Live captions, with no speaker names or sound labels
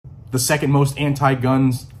The second most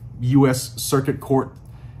anti-guns U.S. Circuit Court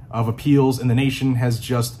of Appeals in the nation has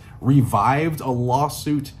just revived a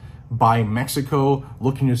lawsuit by Mexico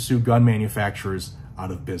looking to sue gun manufacturers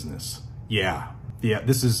out of business. Yeah,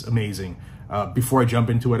 this is amazing. Before I jump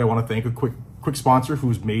into it, I want to thank a quick sponsor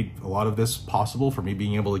who's made a lot of this possible for me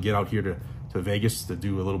being able to get out here to Vegas to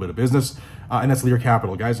do a little bit of business, and that's Lear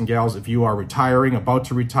Capital. Guys and gals, if you are retiring, about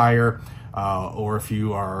to retire, or if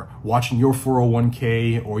you are watching your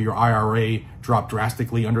 401k or your IRA drop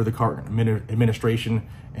drastically under the current administration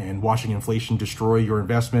and watching inflation destroy your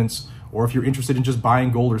investments, or if you're interested in just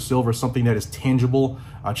buying gold or silver, something that is tangible,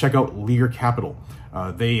 check out Lear Capital.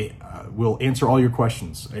 They will answer all your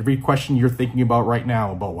questions. Every question you're thinking about right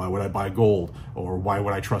now about why would I buy gold or why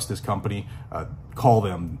would I trust this company, call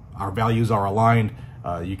them. Our values are aligned.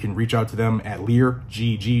 You can reach out to them at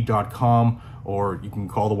leargg.com, or you can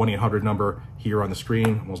call the 1-800 number here on the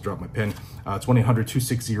screen. Almost dropped my pen. It's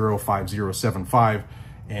 1-800-260-5075,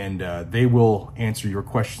 and they will answer your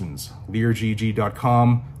questions.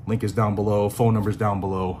 leargg.com. Link is down below. Phone number is down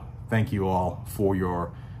below. Thank you all for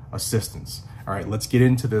your assistance. All right, let's get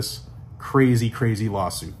into this crazy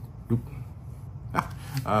lawsuit.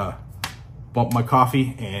 Bumped my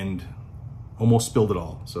coffee and almost spilled it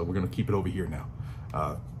all. So we're going to keep it over here now.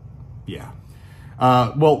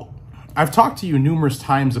 Well, I've talked to you numerous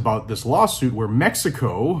times about this lawsuit where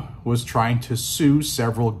Mexico was trying to sue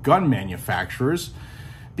several gun manufacturers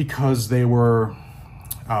because they were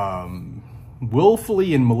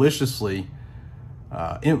willfully and maliciously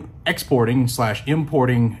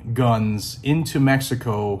exporting/importing guns into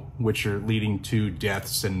Mexico, which are leading to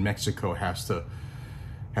deaths, and Mexico has to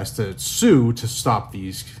sue to stop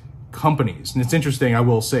these companies. And it's interesting, I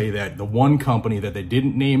will say that the one company that they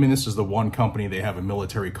didn't name, and this is the one company they have a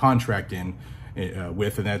military contract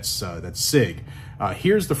with, and that's SIG.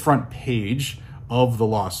 Here's the front page of the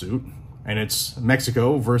lawsuit, and it's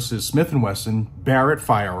Mexico versus Smith & Wesson, Barrett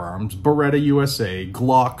Firearms, Beretta USA,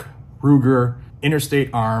 Glock, Ruger, Interstate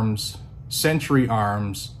Arms, Century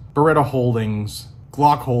Arms, Beretta Holdings,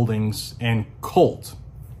 Glock Holdings, and Colt.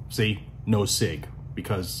 See, no SIG,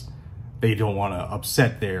 because they don't want to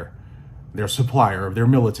upset their supplier of their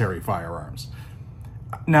military firearms.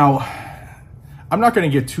 Now, I'm not going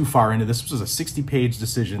to get too far into this. This was a 60-page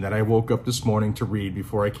decision that I woke up this morning to read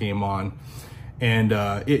before I came on, and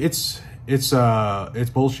it's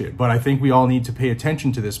bullshit. But I think we all need to pay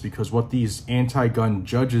attention to this, because what these anti-gun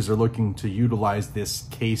judges are looking to utilize this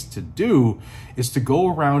case to do is to go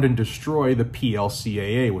around and destroy the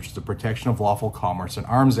PLCAA, which is the Protection of Lawful Commerce and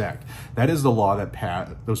Arms Act. That is the law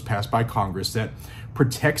that was passed by Congress that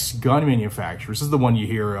protects gun manufacturers. This is the one you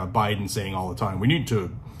hear Biden saying all the time. We need to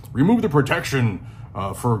remove the protection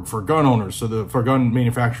for gun owners, for gun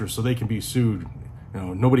manufacturers, so they can be sued.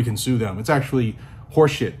 Nobody can sue them. It's actually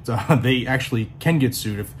horseshit. They actually can get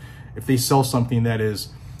sued if they sell something that is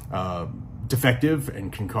defective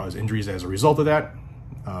and can cause injuries as a result of that.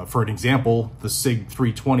 For an example, the SIG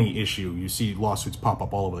 320 issue, you see lawsuits pop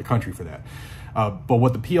up all over the country for that. But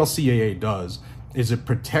what the PLCAA does is it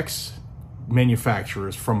protects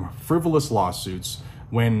manufacturers from frivolous lawsuits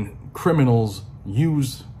when criminals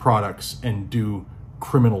use products and do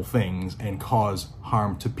criminal things and cause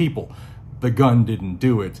harm to people. The gun didn't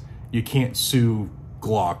do it. You can't sue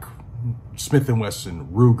Glock, Smith & Wesson,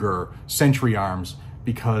 Ruger, Century Arms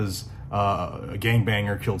because a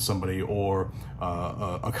gangbanger killed somebody, or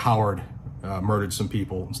a coward murdered some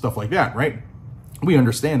people and stuff like that, right? We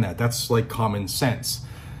understand that. That's like common sense.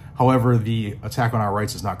 However, the attack on our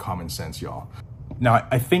rights is not common sense, y'all. Now,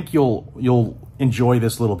 I think you'll enjoy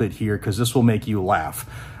this little bit here, because this will make you laugh.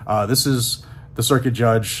 This is the circuit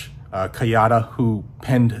judge, Cayada, who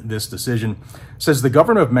penned this decision. Says the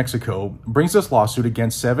government of Mexico brings this lawsuit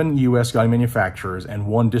against 7 U.S. gun manufacturers and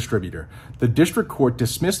 1 distributor. The district court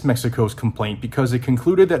dismissed Mexico's complaint because it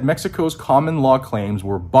concluded that Mexico's common law claims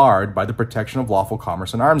were barred by the Protection of Lawful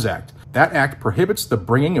Commerce and Arms Act. That act prohibits the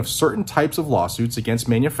bringing of certain types of lawsuits against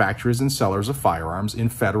manufacturers and sellers of firearms in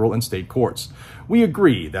federal and state courts. We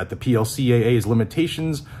agree that the PLCAA's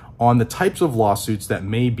limitations on the types of lawsuits that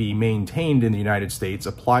may be maintained in the United States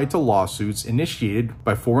apply to lawsuits initiated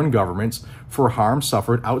by foreign governments for harm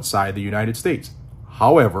suffered outside the United States.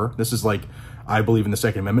 However, this is like, I believe in the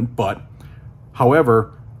Second Amendment, but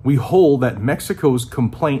however, we hold that Mexico's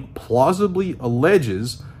complaint plausibly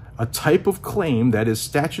alleges a type of claim that is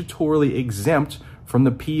statutorily exempt from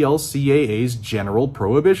the PLCAA's general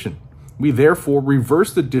prohibition. We therefore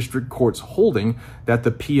reverse the district court's holding that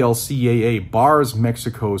the PLCAA bars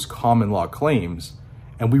Mexico's common law claims,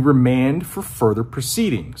 and we remand for further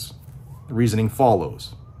proceedings. The reasoning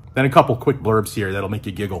follows. Then a couple quick blurbs here that'll make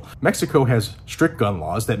you giggle. Mexico has strict gun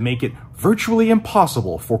laws that make it virtually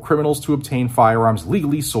impossible for criminals to obtain firearms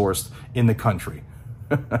legally sourced in the country.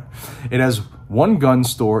 It has one gun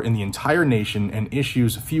store in the entire nation and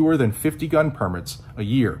issues fewer than 50 gun permits a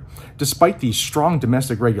year. Despite these strong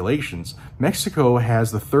domestic regulations, Mexico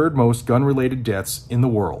has the third most gun-related deaths in the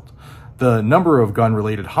world. The number of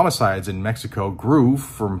gun-related homicides in Mexico grew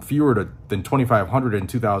from fewer than 2,500 in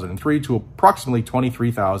 2003 to approximately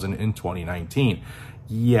 23,000 in 2019.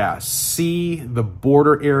 Yeah, see the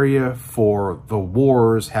border area for the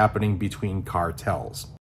wars happening between cartels.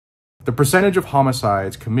 The percentage of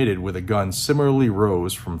homicides committed with a gun similarly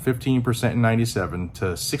rose from 15% in 97 to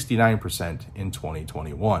 69% in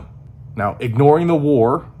 2021. Now, ignoring the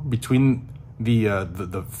war between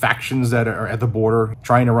the factions that are at the border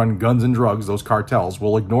trying to run guns and drugs, those cartels,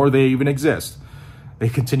 we'll ignore they even exist. They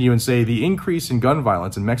continue and say the increase in gun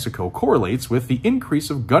violence in Mexico correlates with the increase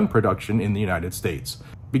of gun production in the United States,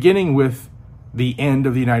 beginning with the end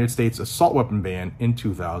of the United States assault weapon ban in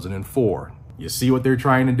 2004. You see what they're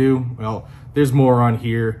trying to do? Well, there's more on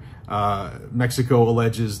here. Mexico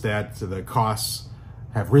alleges that the costs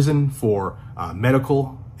have risen for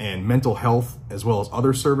medical and mental health, as well as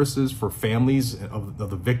other services for families of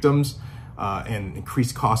the victims, and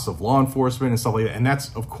increased costs of law enforcement and stuff like that. And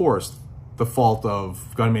that's, of course, the fault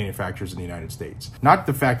of gun manufacturers in the United States. Not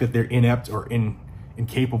the fact that they're inept or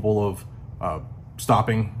incapable of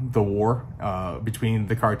stopping the war between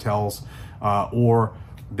the cartels, or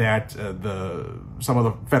that some of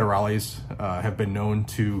the federales have been known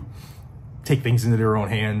to take things into their own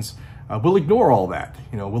hands. We'll ignore all that.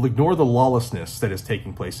 We'll ignore the lawlessness that is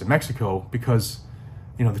taking place in Mexico because,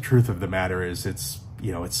 the truth of the matter is it's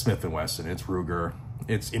Smith & Wesson, it's Ruger,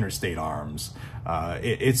 it's Interstate Arms.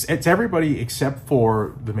 It's everybody except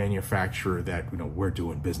for the manufacturer that, we're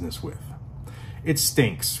doing business with. It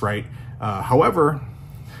stinks, right? However,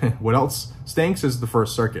 what else stinks is the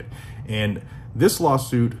First Circuit. And this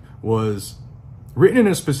lawsuit was written in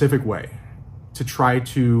a specific way to try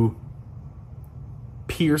to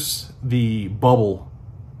pierce the bubble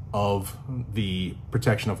of the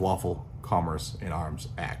Protection of Lawful Commerce in Arms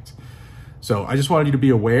Act. So I just wanted you to be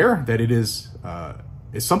aware that it is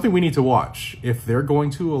it's something we need to watch. If they're going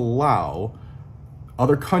to allow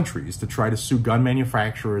other countries to try to sue gun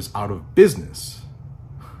manufacturers out of business,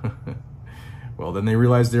 well, then they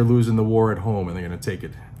realize they're losing the war at home and they're going to take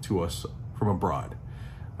it to us from abroad.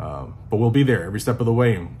 But we'll be there every step of the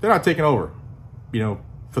way, and they're not taking over.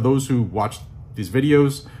 For those who watch these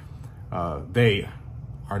videos, they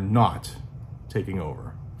are not taking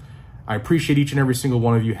over. I appreciate each and every single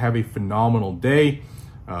one of you. Have a phenomenal day.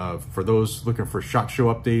 For those looking for SHOT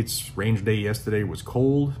Show updates, range day yesterday was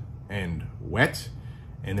cold and wet,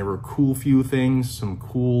 and there were cool few things, some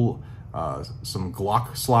cool, some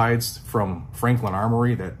Glock slides from Franklin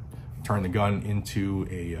Armory that turned the gun into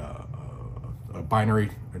a binary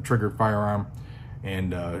triggered firearm,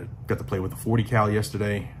 and got to play with the 40 cal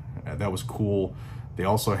yesterday. That was cool. They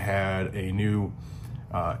also had a new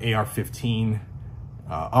AR-15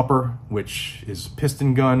 upper, which is a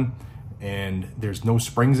piston gun, and there's no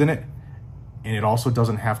springs in it, and it also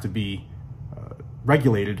doesn't have to be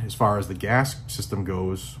regulated as far as the gas system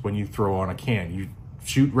goes when you throw on a can. You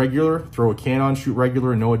shoot regular, throw a can on, shoot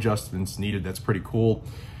regular, no adjustments needed. That's pretty cool.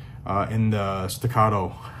 And the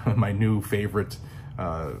Staccato, my new favorite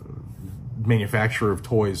manufacturer of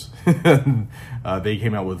toys, they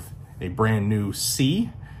came out with a brand new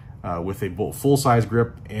C with a full-size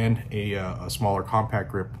grip and a smaller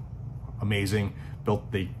compact grip. Amazing.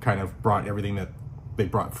 They kind of brought everything that they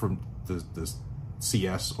brought from the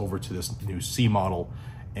CS over to this new C model,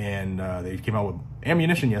 and they came out with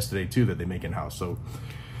ammunition yesterday too that they make in-house. So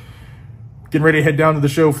getting ready to head down to the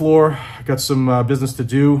show floor. Got some business to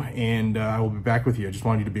do, and I will be back with you. I just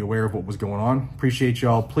wanted you to be aware of what was going on. Appreciate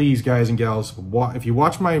y'all. Please, guys and gals, if you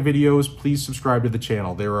watch my videos, please subscribe to the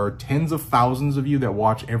channel. There are tens of thousands of you that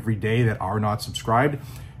watch every day that are not subscribed,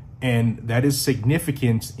 and that is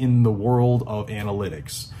significant in the world of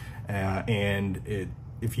analytics.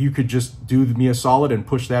 If you could just do me a solid and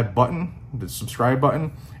push that button, the subscribe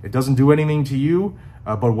button, it doesn't do anything to you.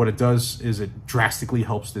 But what it does is it drastically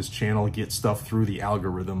helps this channel get stuff through the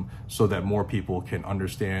algorithm so that more people can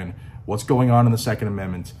understand what's going on in the Second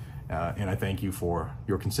Amendment. And I thank you for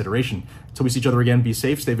your consideration. Until we see each other again, be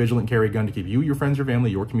safe, stay vigilant, carry a gun to keep you, your friends, your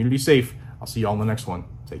family, your community safe. I'll see you all in the next one.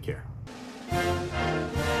 Take care.